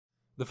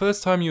The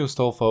first time you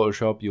install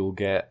Photoshop, you'll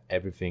get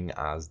everything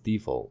as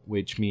default,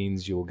 which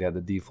means you'll get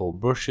the default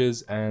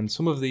brushes, and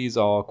some of these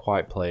are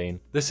quite plain.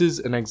 This is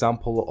an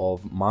example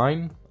of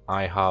mine.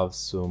 I have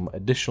some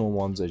additional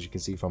ones, as you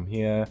can see from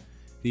here.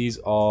 These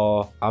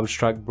are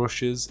abstract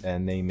brushes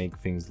and they make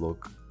things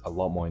look a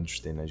lot more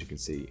interesting, as you can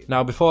see.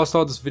 Now, before I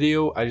start this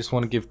video, I just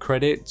want to give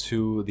credit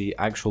to the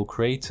actual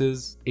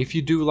creators. If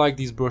you do like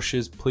these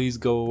brushes, please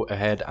go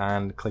ahead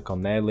and click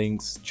on their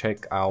links,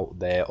 check out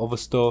their other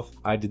stuff.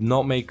 I did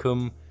not make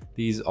them.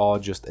 These are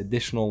just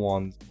additional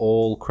ones.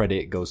 All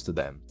credit goes to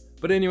them.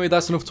 But anyway,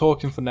 that's enough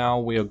talking for now.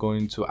 We are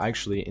going to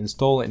actually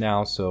install it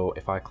now. So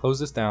if I close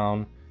this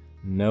down,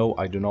 no,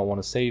 I do not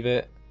want to save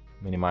it.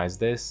 Minimize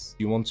this.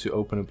 You want to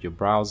open up your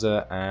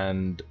browser,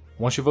 and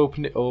once you've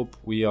opened it up,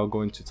 we are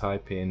going to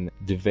type in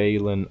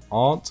Development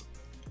Art.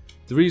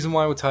 The reason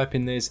why we're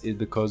typing this is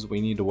because we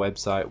need a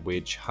website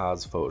which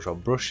has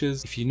Photoshop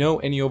brushes. If you know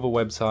any other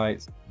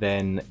websites,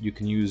 then you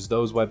can use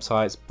those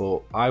websites,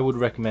 but I would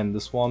recommend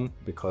this one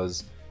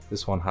because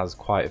this one has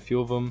quite a few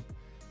of them.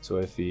 So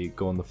if you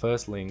go on the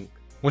first link,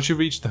 once you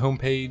reach the home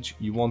page,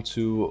 you want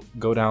to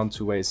go down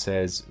to where it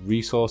says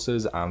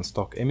Resources and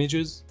Stock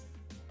Images.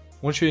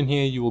 Once you're in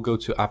here, you will go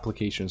to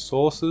Application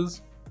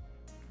Sources.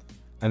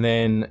 And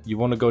then you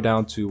want to go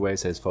down to where it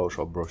says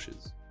Photoshop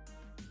brushes.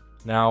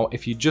 Now,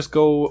 if you just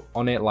go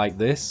on it like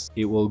this,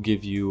 it will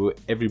give you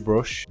every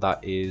brush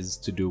that is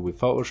to do with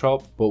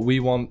Photoshop, but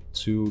we want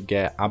to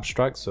get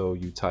abstract. So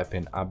you type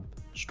in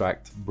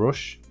abstract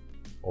brush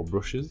or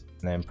brushes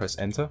and then press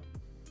enter.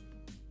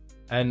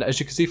 And as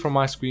you can see from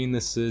my screen,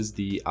 this is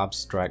the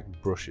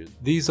abstract brushes.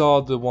 These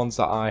are the ones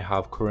that I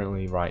have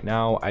currently right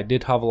now. I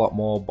did have a lot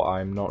more, but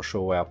I'm not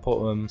sure where I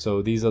put them.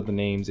 So these are the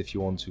names if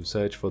you want to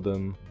search for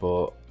them,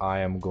 but I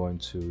am going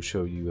to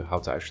show you how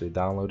to actually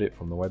download it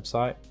from the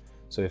website.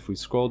 So if we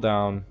scroll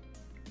down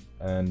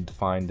and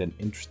find an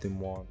interesting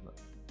one,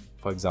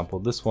 for example,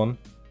 this one,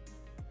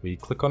 we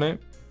click on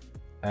it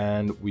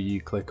and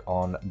we click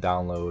on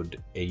download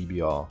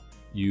ABR.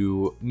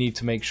 You need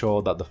to make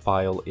sure that the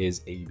file is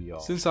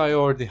ABR. Since I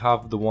already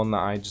have the one that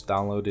I just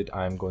downloaded,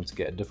 I'm going to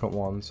get a different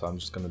one. So I'm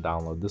just going to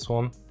download this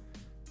one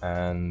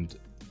and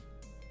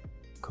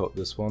cut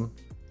this one.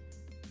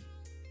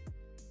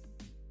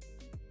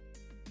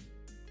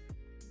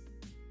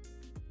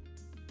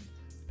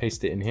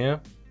 Paste it in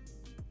here.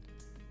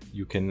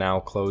 You can now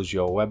close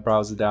your web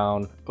browser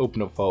down,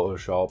 open up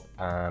Photoshop,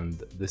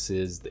 and this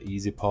is the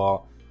easy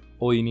part.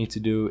 All you need to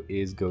do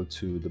is go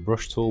to the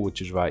brush tool,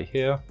 which is right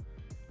here.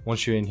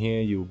 Once you're in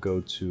here, you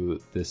go to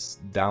this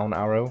down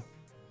arrow,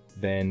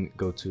 then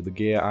go to the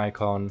gear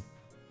icon,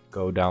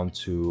 go down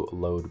to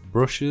load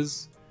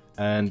brushes.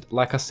 And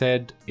like I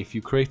said, if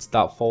you created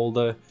that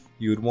folder,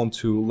 you would want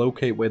to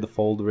locate where the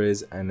folder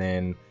is and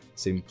then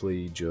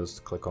simply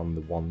just click on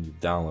the one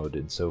you've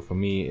downloaded. So for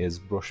me is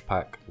brush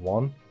pack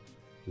 1.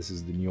 This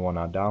is the new one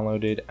I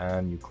downloaded,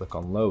 and you click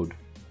on load.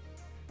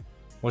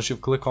 Once you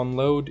click on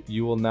load,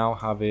 you will now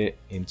have it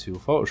into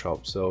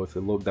Photoshop. So if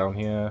you look down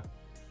here,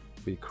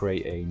 we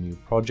create a new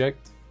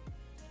project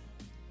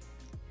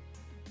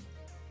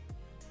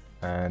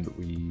and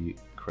we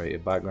create a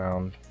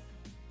background,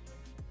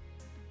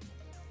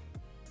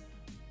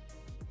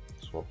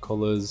 swap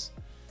colors,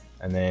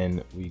 and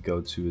then we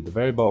go to the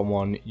very bottom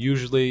one.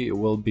 Usually it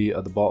will be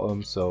at the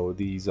bottom, so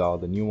these are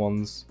the new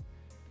ones.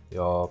 They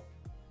are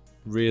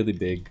really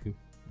big,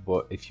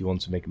 but if you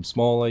want to make them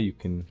smaller, you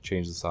can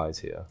change the size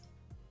here.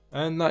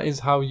 And that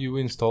is how you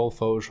install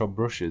Photoshop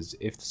brushes.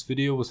 If this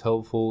video was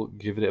helpful,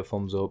 give it a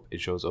thumbs up.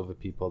 It shows other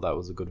people that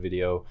was a good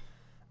video.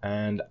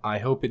 And I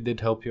hope it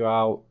did help you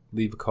out.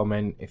 Leave a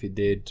comment if it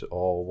did,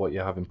 or what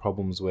you're having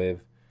problems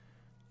with.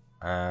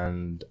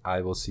 And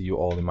I will see you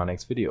all in my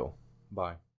next video. Bye.